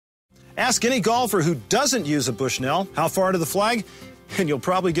Ask any golfer who doesn't use a Bushnell how far to the flag, and you'll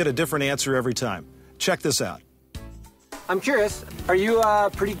probably get a different answer every time. Check this out. I'm curious, are you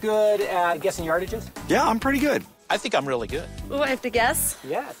pretty good at guessing yardages? Yeah, I'm pretty good. I think I'm really good. Oh, I have to guess?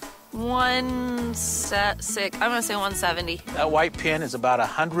 Yes. 170. I'm gonna say 170. That white pin is about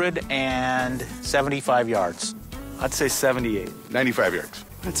 175 yards. I'd say 78. 95 yards.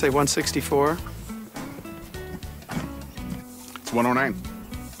 I'd say 164. It's 109.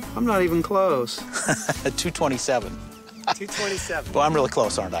 I'm not even close. 227. 227. Well, I'm really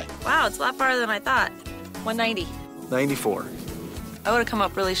close, aren't I? Wow, it's a lot farther than I thought. 190. 94. I would have come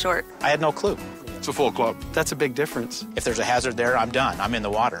up really short. I had no clue. It's a full club. That's a big difference. If there's a hazard there, I'm done. I'm in the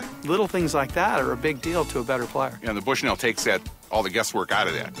water. Little things like that are a big deal to a better player. And the Bushnell takes all the guesswork out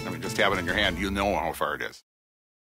of that. I mean, just have it in your hand, you know how far it is.